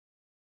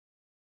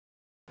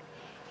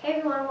Hey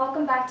everyone,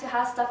 welcome back to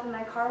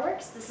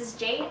Howstuffinmycarworks. This is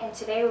Jade, and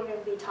today we're going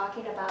to be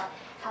talking about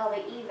how the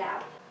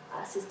EVAP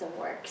system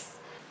works.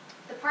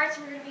 The parts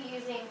we're going to be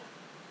using: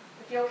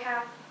 the fuel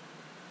cap,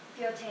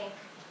 fuel tank,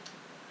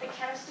 the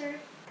canister.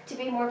 To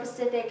be more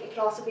specific, it could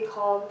also be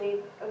called the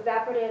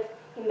Evaporative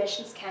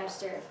Emissions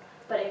canister,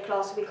 but it could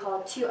also be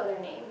called two other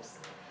names: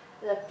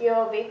 the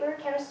fuel vapor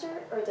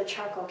canister or the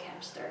charcoal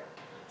canister.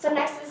 So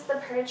next is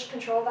the Purge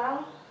control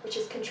valve, which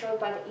is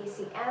controlled by the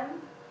ECM.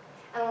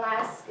 And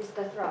last is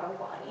the throttle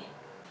body.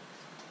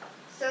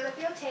 So the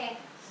fuel tank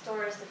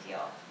stores the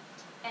fuel,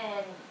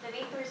 and the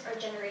vapors are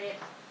generated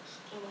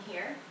in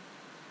here.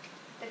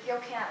 The fuel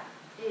cap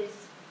is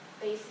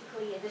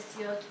basically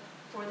distilled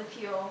for the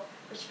fuel,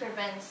 which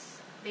prevents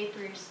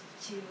vapors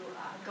to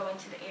go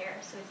into the air,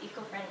 so it's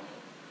eco-friendly.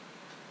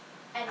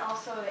 And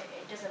also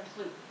it doesn't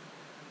pollute.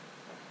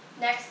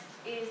 Next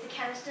is the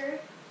canister,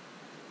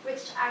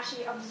 which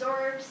actually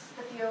absorbs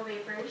the fuel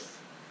vapors.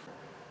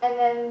 And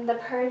then the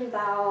purge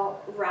valve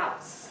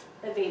routes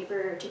the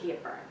vapor to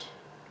get burned.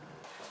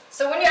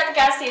 So when you're at the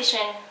gas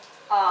station,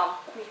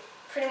 we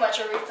pretty much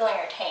are refilling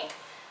our tank.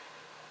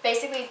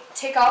 Basically,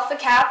 take off the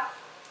cap,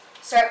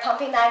 start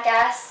pumping that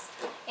gas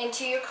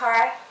into your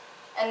car,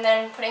 and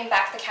then putting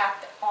back the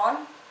cap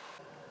on.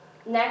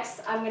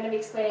 Next, I'm going to be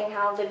explaining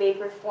how the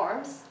vapor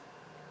forms.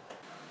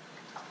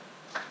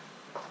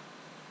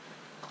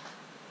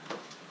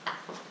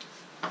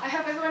 I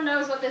hope everyone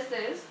knows what this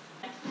is.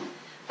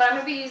 But I'm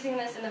going to be using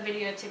this in the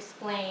video to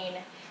explain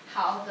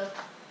how the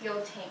fuel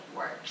tank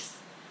works.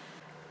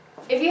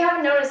 If you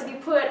haven't noticed, if you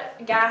put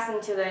gas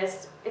into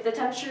this, if the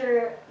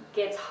temperature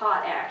gets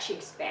hot, it actually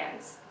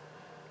expands.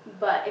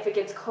 But if it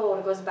gets cold,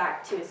 it goes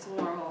back to its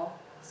normal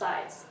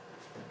size.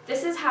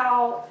 This is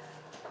how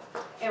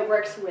it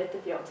works with the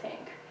fuel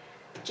tank.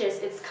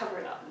 Just it's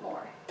covered up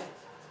more.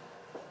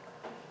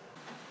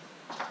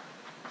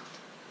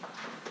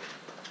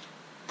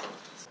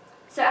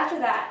 So after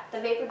that, the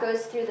vapor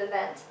goes through the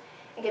vent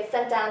and gets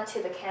sent down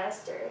to the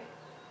canister.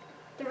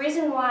 The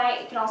reason why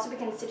it can also be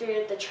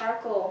considered the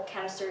charcoal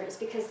canister is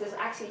because there's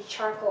actually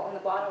charcoal on the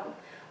bottom,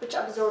 which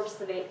absorbs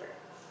the vapor.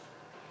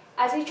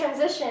 As we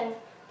transition,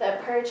 the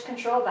purge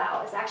control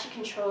valve is actually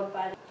controlled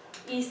by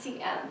the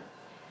ECM.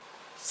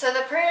 So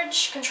the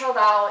purge control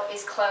valve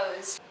is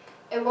closed.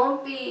 It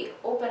won't be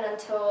open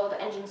until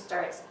the engine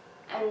starts,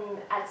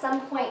 and at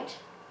some point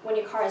when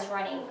your car is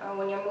running or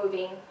when you're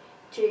moving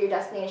to your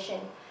destination,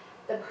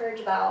 the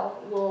purge valve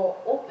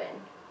will open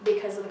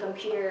because of the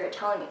computer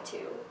telling it to,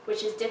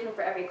 which is different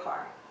for every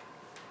car.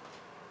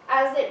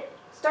 As it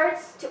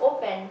starts to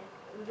open,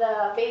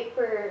 the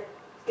vapor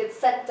gets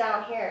sent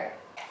down here.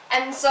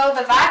 And so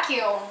the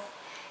vacuum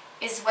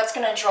is what's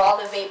going to draw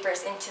the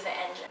vapors into the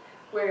engine,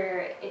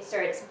 where it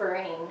starts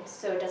burning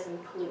so it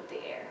doesn't pollute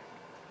the air.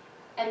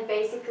 And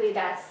basically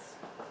that's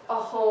a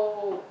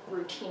whole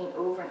routine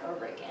over and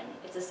over again.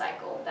 It's a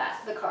cycle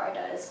that the car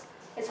does.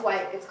 It's why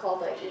it's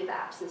called the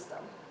EVAP system.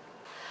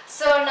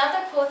 So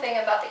another cool thing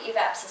about the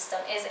EVAP system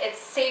is it's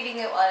saving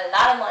you a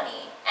lot of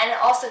money, and it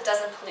also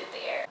doesn't pollute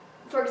the air.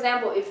 For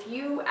example, if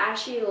you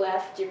actually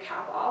left your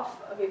cap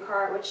off of your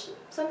car, which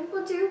some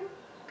people do,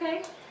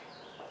 okay,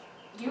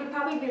 you would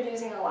probably be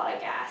losing a lot of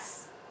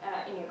gas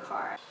in your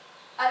car.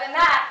 Other than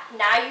that,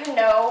 now you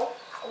know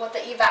what the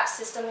EVAP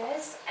system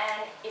is,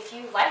 and if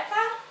you like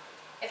that,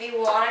 if you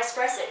want to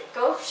express it,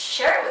 go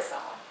share it with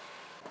someone.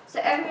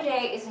 So every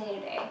day is a new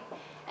day,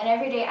 and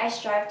every day I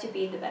strive to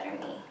be the better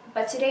me.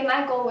 But today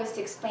my goal was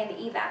to explain the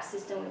EVAP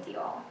system with you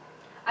all.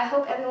 I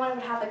hope everyone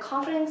would have the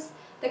confidence,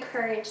 the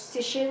courage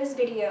to share this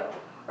video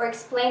or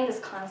explain this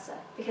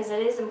concept, because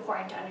it is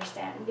important to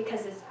understand,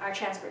 because it's our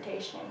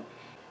transportation.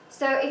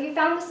 So if you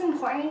found this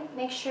important,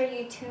 make sure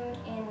you tune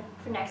in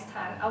for next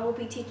time. I will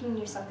be teaching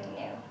you something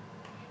new.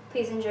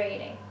 Please enjoy your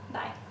day.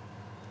 Bye.